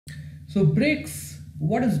So BRICS,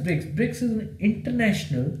 what is BRICS? BRICS is an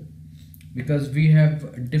international, because we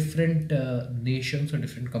have different nations or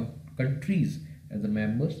different countries as the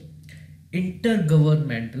members.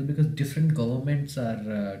 Intergovernmental, because different governments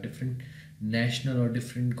are different national or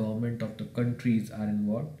different government of the countries are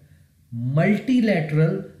involved.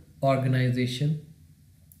 Multilateral organization,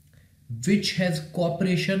 which has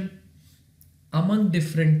cooperation among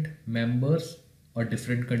different members or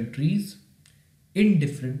different countries in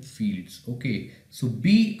different fields. Okay, so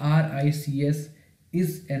BRICS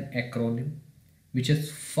is an acronym which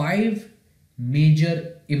has 5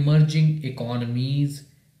 major emerging economies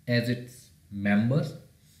as its members,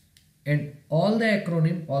 and all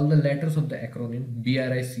the letters of the acronym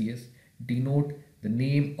BRICS denote the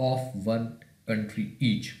name of one country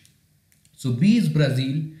each. So B is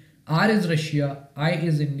Brazil, R is Russia, I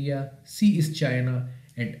is India, C is China,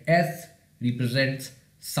 and S represents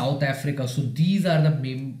South Africa. So these are the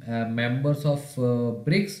members of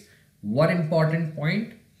BRICS. One important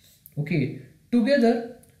point. Okay,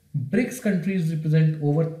 together BRICS countries represent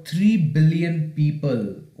over 3 billion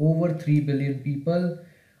people,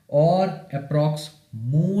 or approx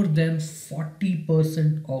more than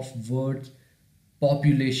 40% of world's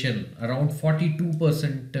population, around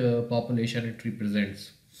 42% population it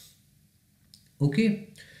represents. Okay,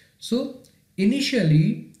 so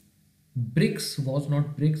initially BRICS was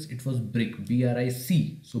not BRICS, it was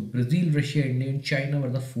BRIC. So Brazil, Russia, India and China were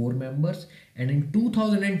the 4 members, and in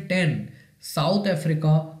 2010 South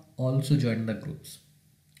Africa also joined the groups.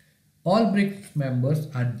 All BRICS members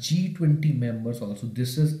are G20 members also.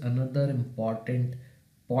 This is another important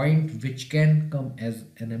point which can come as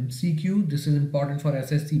an MCQ. This is important for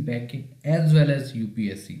SSC banking as well as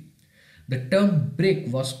UPSC. The term BRIC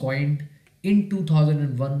was coined in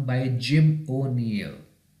 2001 by Jim O'Neill,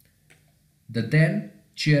 the then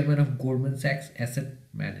chairman of Goldman Sachs Asset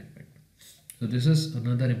Management. So this is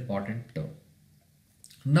another important term.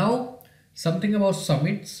 Now something about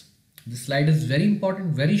summits. This slide is very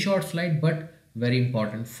important, very short slide but very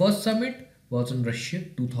important. First summit was in Russia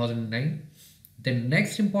 2009. The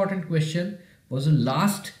next important question was the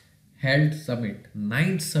last held summit,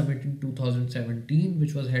 9th summit in 2017,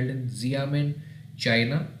 which was held in Xiamen,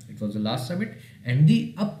 China. It was the last summit. And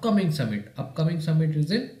the upcoming summit is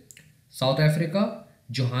in South Africa,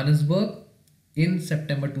 Johannesburg, in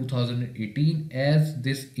September 2018, as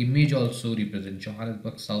this image also represents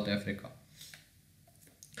Johannesburg, South Africa.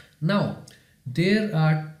 Now, there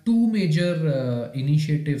are 2 major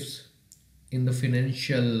initiatives in the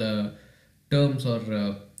financial terms, or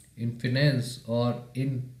in finance or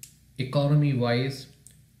in economy wise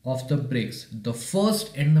of the BRICS. The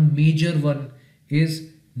first and the major one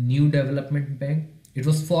is New Development Bank. It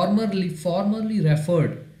was formerly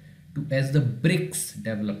referred to as the BRICS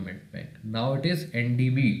Development Bank. Now it is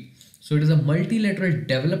NDB. So it is a multilateral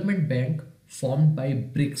development bank formed by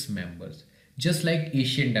BRICS members, just like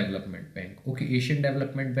Asian Development Bank. Okay, Asian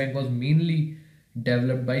Development Bank was mainly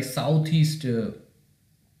developed by Southeast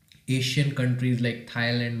Asian countries like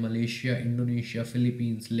Thailand, Malaysia, Indonesia,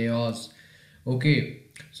 Philippines, Laos. Okay,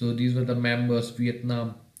 so these were the members,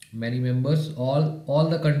 Vietnam, many members, all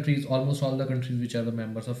the countries, almost all the countries which are the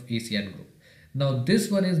members of ASEAN group. Now this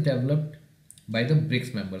one is developed by the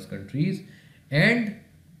BRICS members countries, and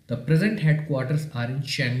the present headquarters are in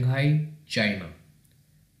Shanghai, China.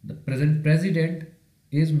 The present president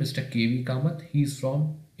is Mr. KV Kamath. He is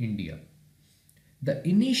from India. The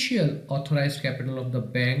initial authorized capital of the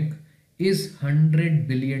bank is $100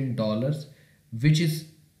 billion, which is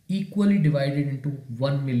equally divided into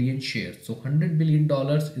 1 million shares. So $100 billion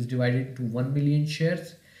is divided into 1 million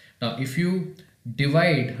shares. Now if you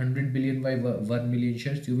divide 100 billion by 1 million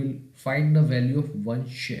shares, you will find the value of 1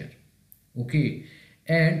 share. Okay,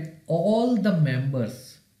 and all the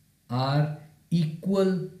members are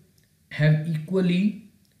have equally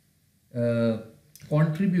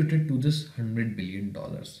contributed to this $100 billion.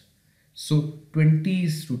 So 20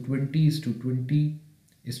 is to 20 is to 20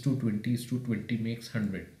 is to 20 is to 20 makes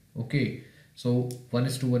 100. Okay, so 1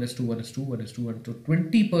 is to 1 is to 1 is to 1 is to 1 to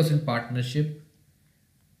 20% partnership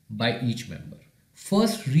by each member.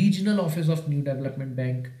 First regional office of New Development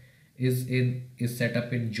Bank is set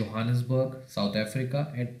up in Johannesburg, South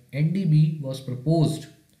Africa, and NDB was proposed.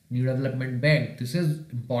 New Development Bank, this is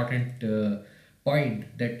important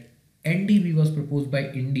point, that NDB was proposed by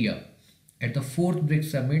India at the 4th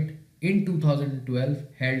BRICS Summit in 2012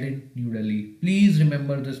 held in New Delhi. Please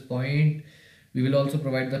remember this point. We will also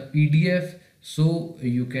provide the PDF so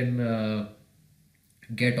you can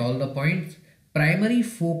get all the points. Primary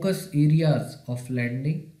focus areas of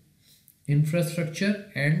lending, infrastructure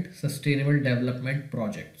and sustainable development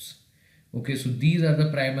projects. Okay, so these are the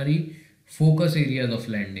primary focus areas of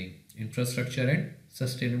lending, infrastructure and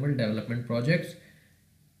sustainable development projects.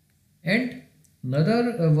 And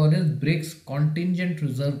another one is BRICS Contingent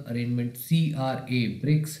Reserve Arrangement, CRA.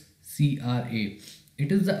 BRICS CRA.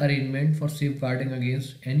 It is the arrangement for safeguarding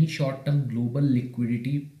against any short-term global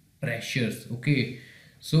liquidity pressures. Okay,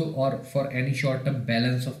 so or for any short-term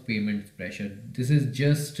balance of payments pressure. This is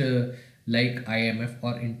just like IMF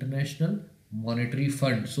or International Monetary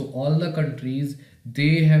Fund. So all the countries,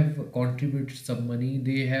 they have contributed some money.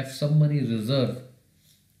 They have some money reserve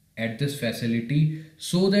at this facility,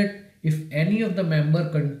 so that if any of the member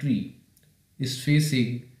country is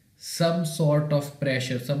facing some sort of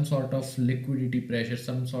pressure, some sort of liquidity pressure,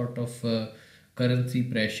 some sort of currency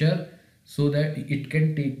pressure, so that it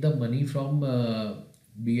can take the money from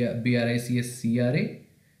BRICS CRA,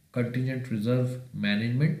 contingent reserve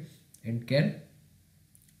management, and can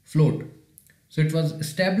float. So it was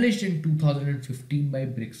established in 2015 by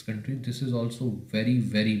BRICS countries. This is also very,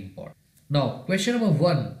 very important. Now, question number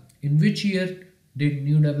one. In which year did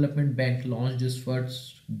New Development Bank launch its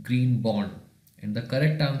first green bond? And the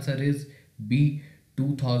correct answer is B,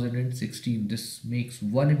 2016. This makes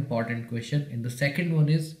one important question. And the second one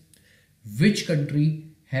is, which country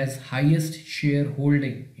has highest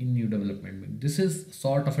shareholding in New Development Bank? This is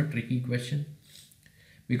sort of a tricky question,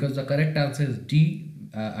 because the correct answer is D.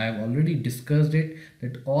 I have already discussed it,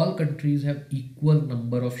 that all countries have equal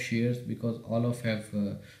number of shares, because all of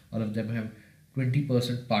them have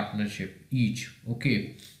 20% partnership each.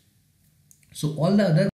 Okay, so all the other